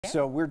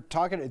So we're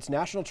talking, it's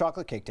National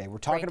Chocolate Cake Day. We're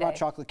talking about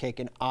chocolate cake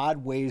and odd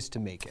ways to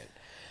make it.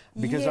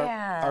 Because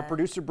our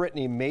producer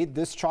Brittany made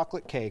this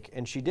chocolate cake,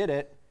 and she did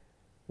it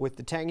with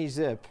the tangy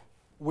zip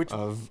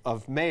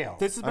of mayo.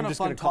 This has been a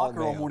fun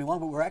talker all morning long,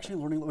 but we're actually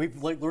learning,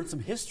 we've learned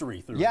some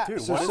history through it too.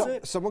 So what is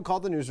it? Someone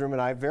called the newsroom,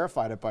 and I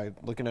verified it by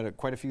looking at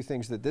quite a few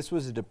things, that this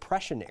was a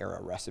Depression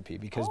era recipe,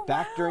 because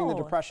back during the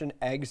Depression,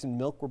 eggs and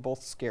milk were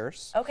both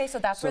scarce. Okay, so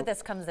that's where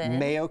this comes in.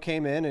 Mayo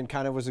came in and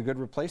kind of was a good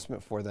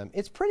replacement for them.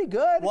 It's pretty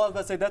good. Well, I was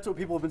about to say, that's what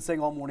people have been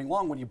saying all morning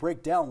long. When you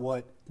break down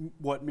what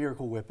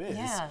Miracle Whip is,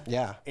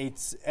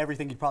 it's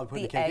everything you'd probably put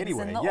in a cake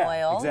anyway. And the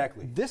oil.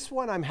 Exactly. This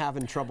one I'm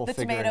having trouble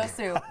figuring. The tomato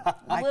soup.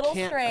 I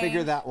can't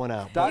figure that one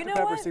out. Dr.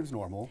 Pepper seems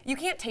normal. You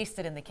can't taste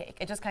it in the cake.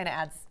 It just kind of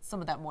adds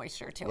some of that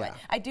moisture to it.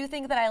 I do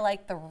think that I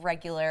like the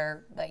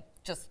regular, like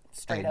just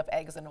straight up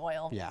eggs and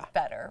oil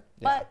better.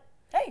 But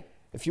hey.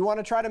 If you want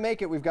to try to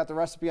make it, we've got the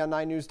recipe on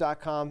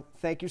 9news.com.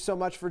 Thank you so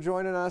much for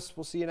joining us.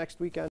 We'll see you next weekend.